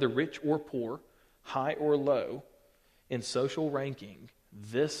 Whether rich or poor, high or low, in social ranking,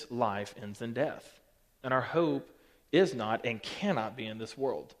 this life ends in death. And our hope is not and cannot be in this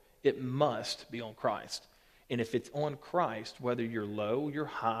world. It must be on Christ. And if it's on Christ, whether you're low, you're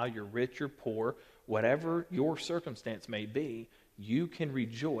high, you're rich, you're poor, whatever your circumstance may be, you can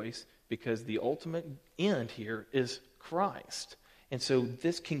rejoice because the ultimate end here is Christ. And so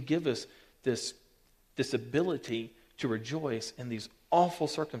this can give us this ability to rejoice in these awful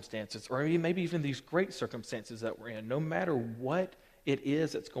circumstances, or maybe even these great circumstances that we're in. No matter what it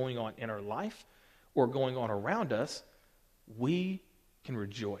is that's going on in our life or going on around us, we can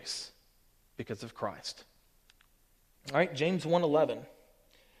rejoice because of Christ. All right, James 1:11.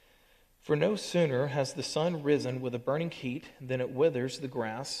 For no sooner has the sun risen with a burning heat than it withers the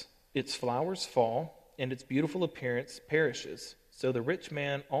grass, its flowers fall, and its beautiful appearance perishes. So the rich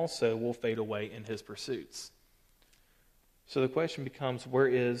man also will fade away in his pursuits. So the question becomes, where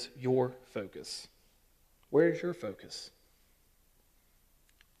is your focus? Where is your focus?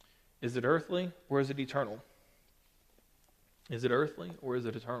 Is it earthly or is it eternal? Is it earthly or is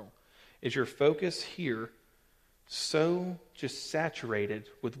it eternal? Is your focus here so just saturated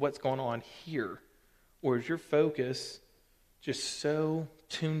with what's going on here? Or is your focus just so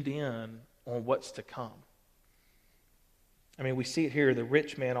tuned in on what's to come? I mean, we see it here. The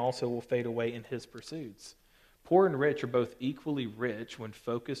rich man also will fade away in his pursuits. Poor and rich are both equally rich when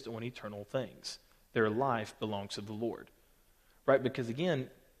focused on eternal things. Their life belongs to the Lord. Right? Because again,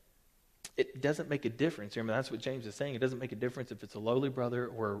 it doesn't make a difference. I mean, that's what James is saying. It doesn't make a difference if it's a lowly brother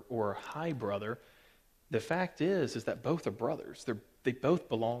or a high brother. The fact is that both are brothers. They both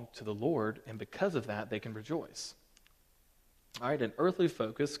belong to the Lord, and because of that, they can rejoice. All right, an earthly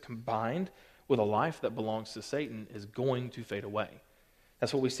focus combined with a life that belongs to Satan is going to fade away.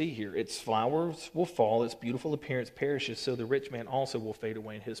 That's what we see here. Its flowers will fall, its beautiful appearance perishes, so the rich man also will fade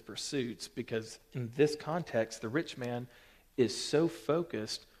away in his pursuits, because in this context, the rich man is so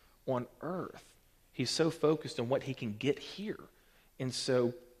focused on earth. He's so focused on what he can get here. And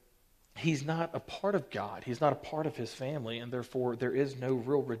so he's not a part of God. He's not a part of his family, and therefore there is no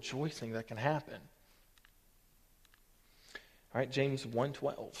real rejoicing that can happen. All right, James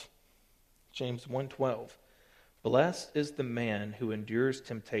 1:12. James 1:12. Blessed is the man who endures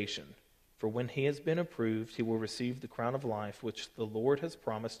temptation, for when he has been approved, he will receive the crown of life which the Lord has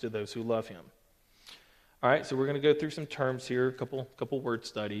promised to those who love him. All right, so we're going to go through some terms here, a couple word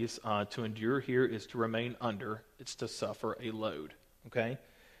studies. To endure here is to remain under. It's to suffer a load, okay?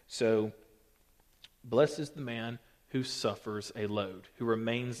 So, blessed is the man who suffers a load, who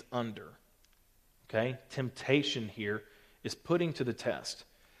remains under, okay? Temptation here is putting to the test.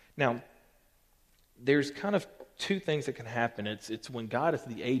 Now, there's kind of two things that can happen. It's when God is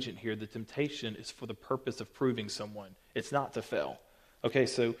the agent here, the temptation is for the purpose of proving someone. It's not to fail. Okay,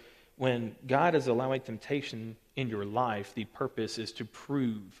 so when God is allowing temptation in your life, the purpose is to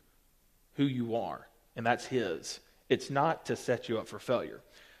prove who you are, and that's His. It's not to set you up for failure.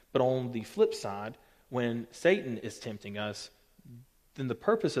 But on the flip side, when Satan is tempting us, then the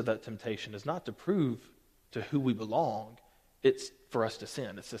purpose of that temptation is not to prove to who we belong. It's for us to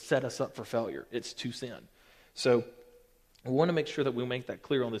sin. It's to set us up for failure. It's to sin. So we want to make sure that we make that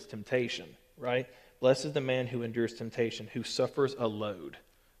clear on this temptation, right? Blessed is the man who endures temptation, who suffers a load,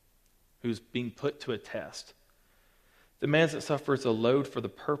 who's being put to a test. The man that suffers a load for the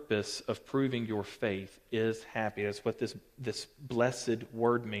purpose of proving your faith is happy. That's what this blessed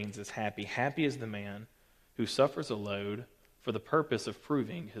word means, is happy. Happy is the man who suffers a load for the purpose of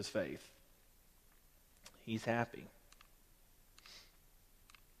proving his faith. He's happy.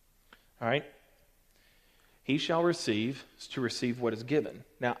 All right? He shall receive, is to receive what is given.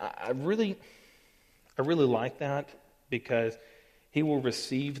 Now, I really like that, because he will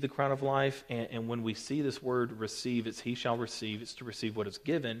receive the crown of life, and when we see this word receive, it's he shall receive, it's to receive what is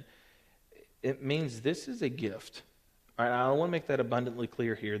given. It means this is a gift. All right, I want to make that abundantly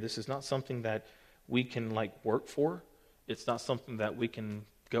clear here. This is not something that we can work for. It's not something that we can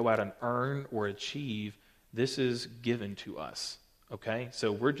go out and earn or achieve. This is given to us. Okay,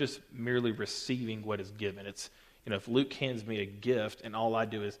 so we're just merely receiving what is given. It's, if Luke hands me a gift and all I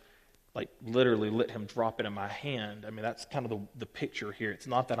do is literally let him drop it in my hand, I mean, that's kind of the picture here. It's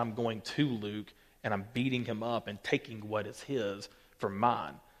not that I'm going to Luke and I'm beating him up and taking what is his for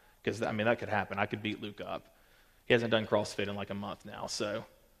mine, because that could happen. I could beat Luke up. He hasn't done CrossFit in a month now, so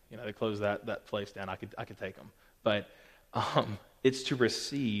they closed that place down. I could take him, but it's to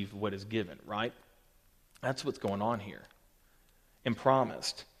receive what is given, right? That's what's going on here. And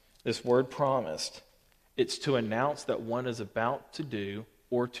promised, this word promised, it's to announce that one is about to do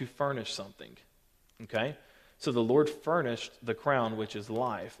or to furnish something. Okay? So the Lord furnished the crown, which is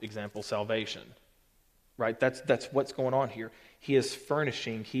life, example, salvation. Right? That's what's going on here. He is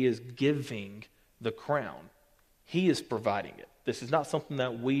furnishing, he is giving the crown. He is providing it. This is not something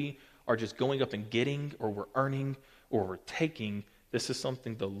that we are just going up and getting, or we're earning, or we're taking. This is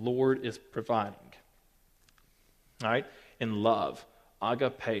something the Lord is providing. All right? In love,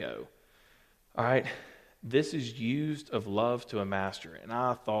 agapeo. All right? This is used of love to a master. And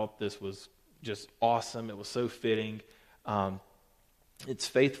I thought this was just awesome. It was so fitting. It's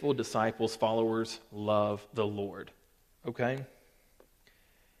faithful disciples, followers, love the Lord. Okay?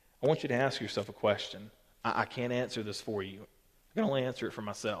 I want you to ask yourself a question. I can't answer this for you. I can only answer it for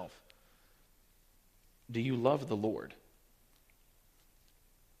myself. Do you love the Lord?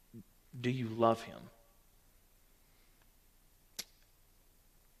 Do you love him?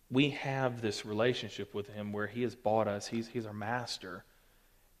 We have this relationship with him where he has bought us. He's our master.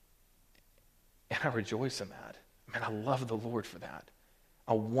 And I rejoice in that. Man, I love the Lord for that.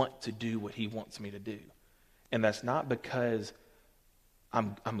 I want to do what he wants me to do. And that's not because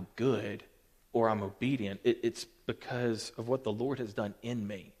I'm good or I'm obedient. It's because of what the Lord has done in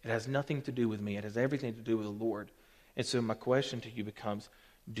me. It has nothing to do with me. It has everything to do with the Lord. And so my question to you becomes,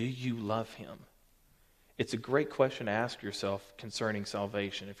 do you love him? It's a great question to ask yourself concerning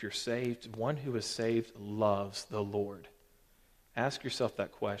salvation. If you're saved, one who is saved loves the Lord. Ask yourself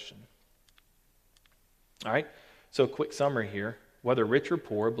that question. All right, so a quick summary here. Whether rich or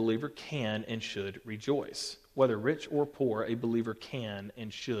poor, a believer can and should rejoice. Whether rich or poor, a believer can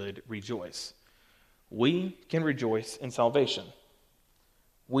and should rejoice. We can rejoice in salvation.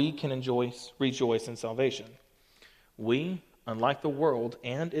 We can rejoice in salvation. We, unlike the world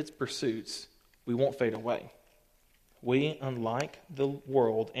and its pursuits, we won't fade away. We, unlike the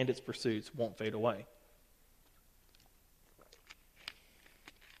world and its pursuits, won't fade away.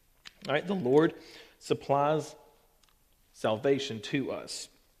 All right, the Lord supplies salvation to us.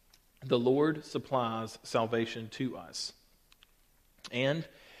 The Lord supplies salvation to us. And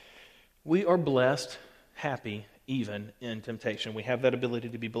we are blessed, happy, even in temptation. We have that ability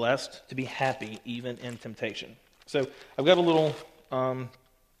to be blessed, to be happy, even in temptation. So I've got a little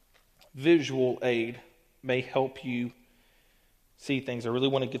visual aid, may help you see things. I really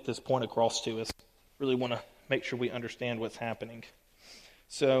want to get this point across to us. Really want to make sure we understand what's happening.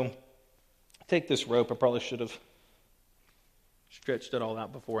 So take this rope. I probably should have stretched it all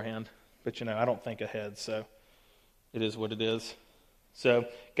out beforehand, but I don't think ahead, so it is what it is. So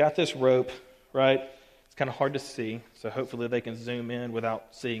got this rope, right? It's kind of hard to see, so hopefully they can zoom in without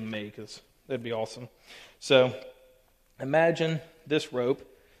seeing me, because that'd be awesome. So imagine this rope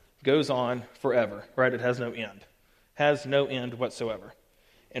goes on forever, right? It has no end. Has no end whatsoever.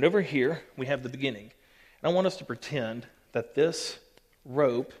 And over here, we have the beginning. And I want us to pretend that this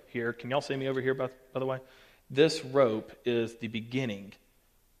rope here, can y'all see me over here, by the way? This rope is the beginning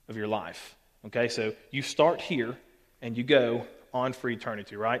of your life. Okay, so you start here and you go on for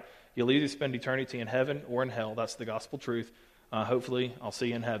eternity, right? You'll either spend eternity in heaven or in hell. That's the gospel truth. Hopefully, I'll see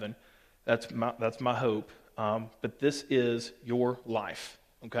you in heaven. That's my hope. But this is your life,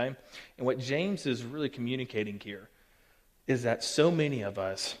 okay? And what James is really communicating here is that so many of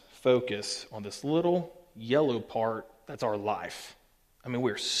us focus on this little yellow part that's our life. I mean,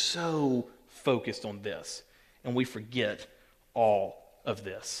 we're so focused on this, and we forget all of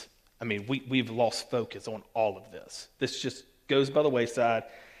this. I mean, we've lost focus on all of this. This just goes by the wayside,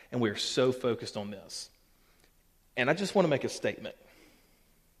 and we're so focused on this. And I just want to make a statement.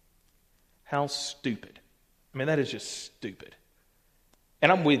 How stupid. I mean, that is just stupid.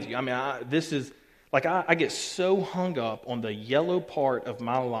 And I'm with you. I mean, I get so hung up on the yellow part of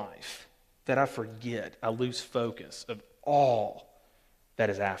my life that I lose focus of all that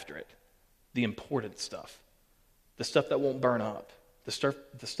is after it. The important stuff. The stuff that won't burn up. The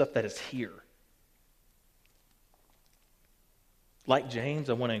stuff that is here. Like James,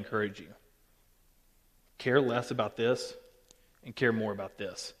 I want to encourage you. Care less about this and care more about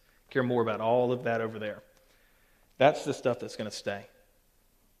this. Care more about all of that over there. That's the stuff that's going to stay.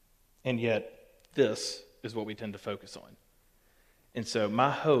 And yet, this is what we tend to focus on. And so my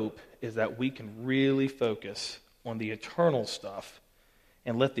hope is that we can really focus on the eternal stuff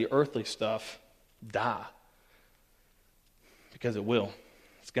and let the earthly stuff die. Because it will.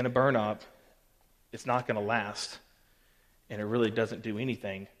 It's going to burn up. It's not going to last. And it really doesn't do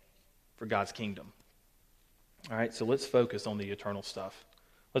anything for God's kingdom. All right, so let's focus on the eternal stuff.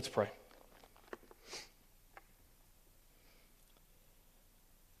 Let's pray.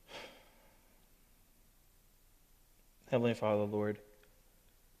 Heavenly Father, Lord,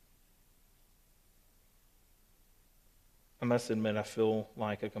 I must admit I feel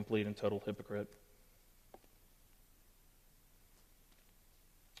like a complete and total hypocrite.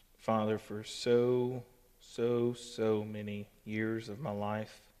 Father, for so many years of my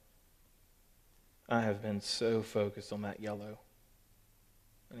life, I have been so focused on that yellow.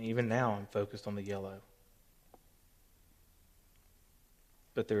 And even now I'm focused on the yellow.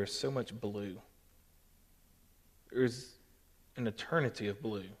 But there is so much blue. There's an eternity of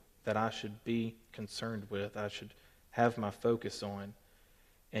blue that I should be concerned with, I should have my focus on,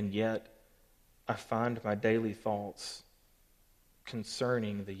 and yet I find my daily thoughts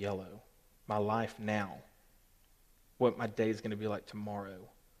concerning the yellow, my life now, what my day is going to be like tomorrow.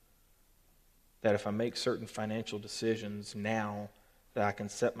 That if I make certain financial decisions now, that I can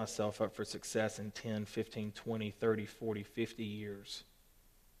set myself up for success in 10, 15, 20, 30, 40, 50 years.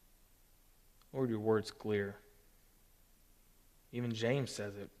 Lord, your word's clear. Even James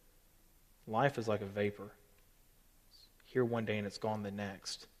says it. Life is like a vapor. It's here one day and it's gone the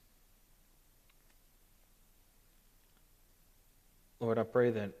next. Lord, I pray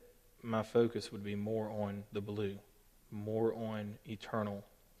that my focus would be more on the blue, more on eternal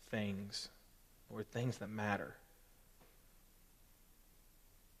things, or things that matter.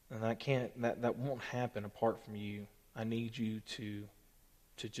 And that won't happen apart from you. I need you to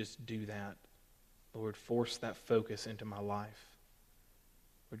just do that. Lord, force that focus into my life.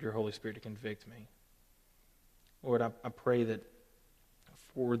 Lord, your Holy Spirit to convict me. Lord, I pray that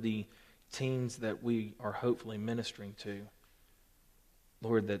for the teens that we are hopefully ministering to,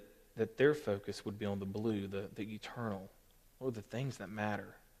 Lord, that their focus would be on the blue, the eternal, Lord, the things that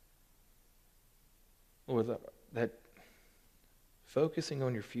matter. Lord, that focusing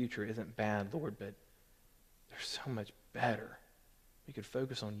on your future isn't bad, Lord, but there's so much better. We could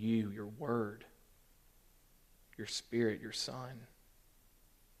focus on you, your word, your Spirit, your Son.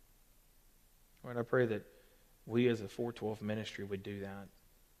 Lord, I pray that we as a 412 ministry would do that.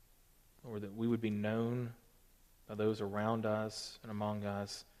 Lord, that we would be known by those around us and among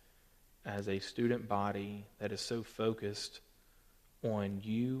us as a student body that is so focused on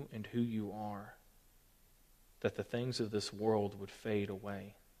you and who you are, that the things of this world would fade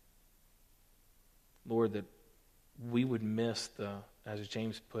away. Lord, that we would miss as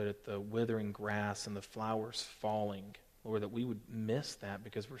James put it, the withering grass and the flowers falling. Lord, that we would miss that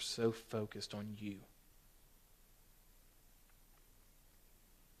because we're so focused on you.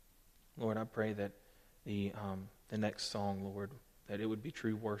 Lord, I pray that the next song, Lord, that it would be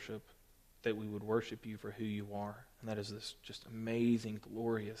true worship, that we would worship you for who you are, and that is this just amazing,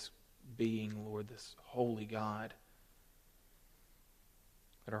 glorious being, Lord, this holy God.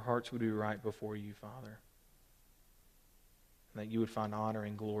 That our hearts would be right before you, Father, and that you would find honor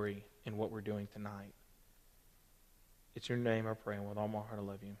and glory in what we're doing tonight. It's your name I pray, and with all my heart I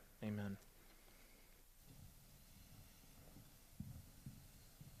love you. Amen.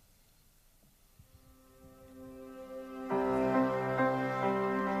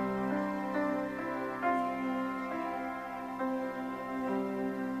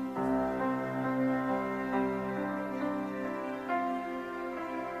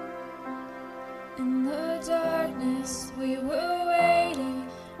 In the darkness we were waiting,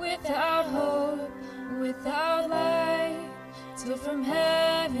 without hope, without light, till from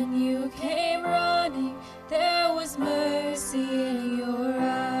heaven you came running. There was mercy in your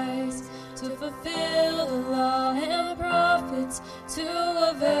eyes, to fulfill the law and prophets. To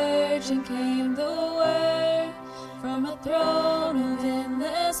a virgin came the word, from a throne of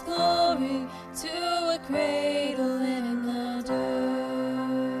endless glory to a cradle in the dirt.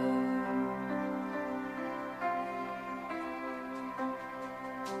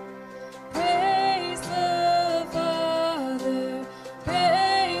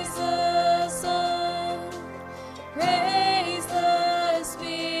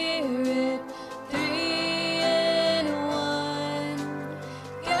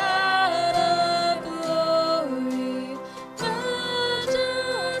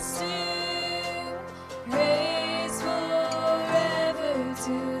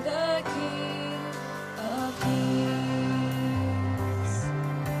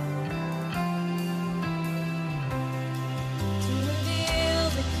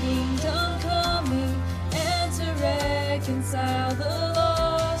 Reconcile the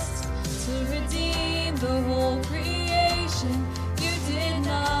lost, to redeem the whole creation. You did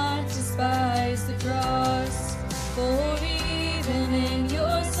not despise the cross, for even in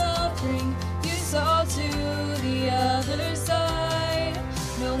your suffering you saw to the other side.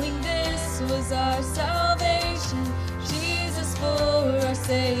 Knowing this was our salvation, Jesus, for our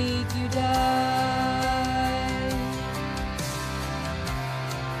sake you died.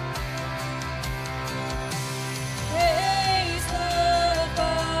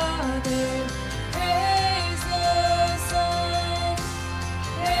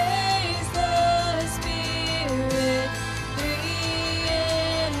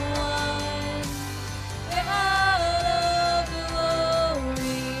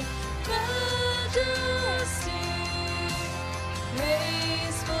 Glory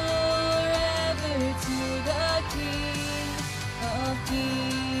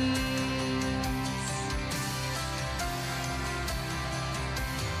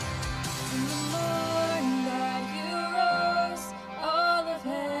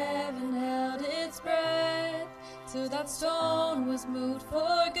stone was moved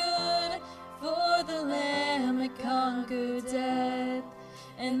for good, for the Lamb had conquered death.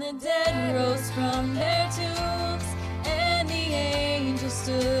 And the dead rose from their tombs, and the angels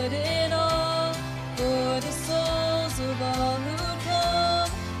stood in awe, for the souls of all who come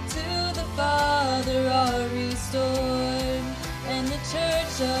to the Father are restored. And the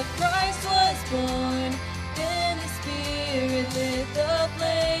church of Christ was born, then the Spirit lit the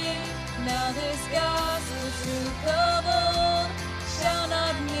flame. Now this gospel truth of old shall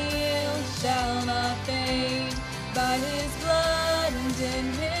not kneel, shall not fade. By his blood and in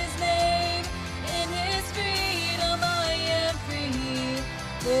his name, in his freedom I am free.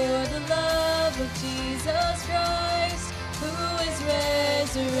 For the love of Jesus Christ, who has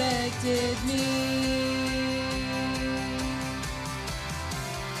resurrected me.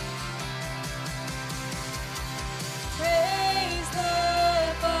 Praise the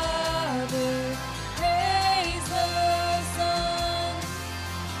Father, praise the Son,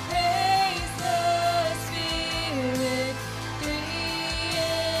 praise the Spirit, three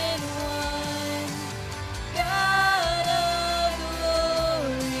in one. God of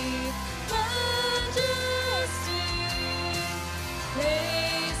glory, majesty,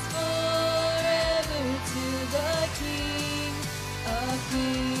 praise forever to the King of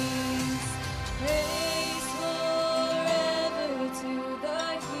Kings. Praise forever to the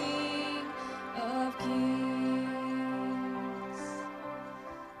King of Kings.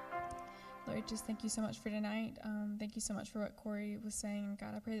 Lord, just thank you so much for tonight. Thank you so much for what Corey was saying.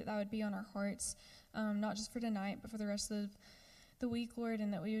 God, I pray that would be on our hearts, not just for tonight, but for the rest of the week, Lord,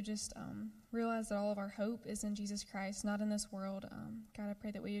 and that we would just realize that all of our hope is in Jesus Christ, not in this world. God, I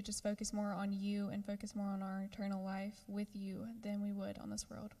pray that we would just focus more on you and focus more on our eternal life with you than we would on this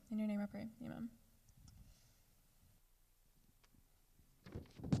world. In your name I pray. Amen.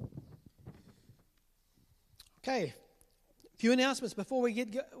 Okay, a few announcements before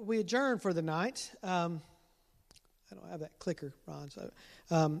we adjourn for the night. I don't have that clicker, Ron.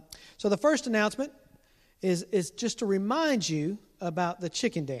 So the first announcement is just to remind you about the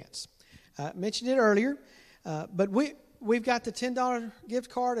chicken dance. I mentioned it earlier, but we've got the $10 gift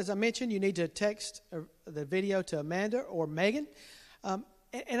card. As I mentioned, you need to text the video to Amanda or Megan.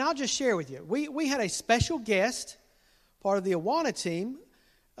 And I'll just share with you. We had a special guest, part of the Awana team,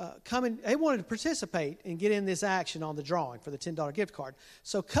 coming. They wanted to participate and get in this action on the drawing for the $10 gift card.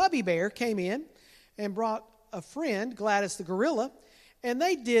 So Cubby Bear came in and brought a friend, Gladys the Gorilla, and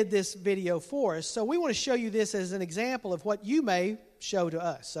they did this video for us. So we want to show you this as an example of what you may show to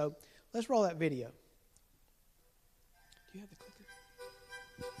us. So let's roll that video. Do you have the clicker?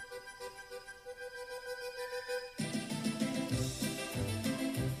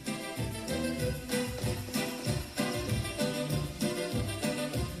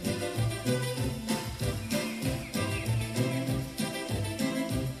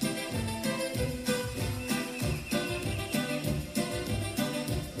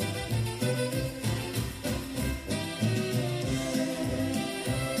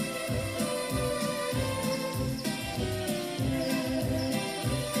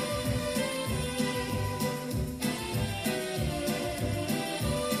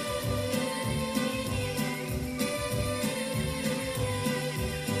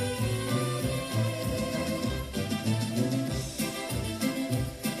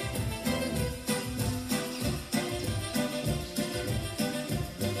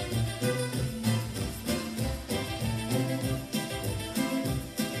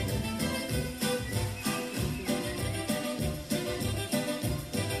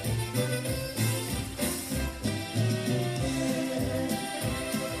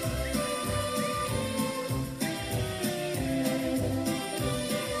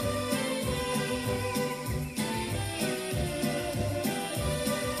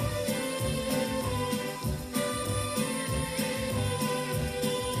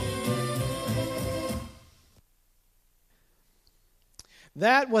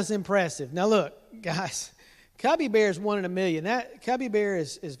 That was impressive. Now look, guys, Cubby Bear is 1 in a million. That Cubby Bear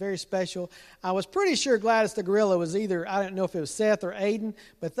is very special. I was pretty sure Gladys the Gorilla was either, I don't know if it was Seth or Aiden,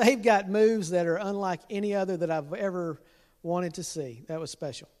 but they've got moves that are unlike any other that I've ever wanted to see. That was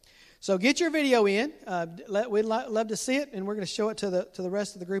special. So get your video in. We'd love to see it, and we're going to show it to the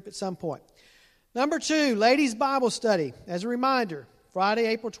rest of the group at some point. Number 2, Ladies Bible Study. As a reminder, Friday,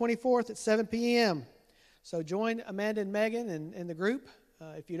 April 24th at 7 p.m. So join Amanda and Megan and the group.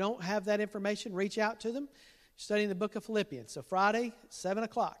 If you don't have that information, reach out to them. Studying the book of Philippians. So Friday, 7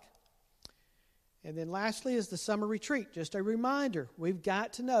 o'clock. And then lastly is the summer retreat. Just a reminder, we've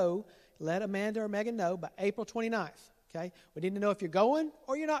got to know, let Amanda or Megan know by April 29th. Okay? We need to know if you're going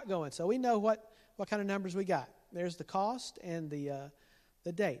or you're not going, so we know what kind of numbers we got. there's the cost and the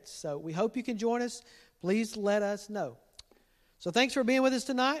dates. So we hope you can join us. Please let us know. So thanks for being with us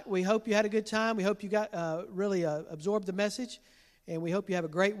tonight. We hope you had a good time. We hope you got really absorbed the message, and we hope you have a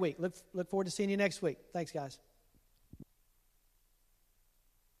great week. Look forward to seeing you next week. Thanks, guys.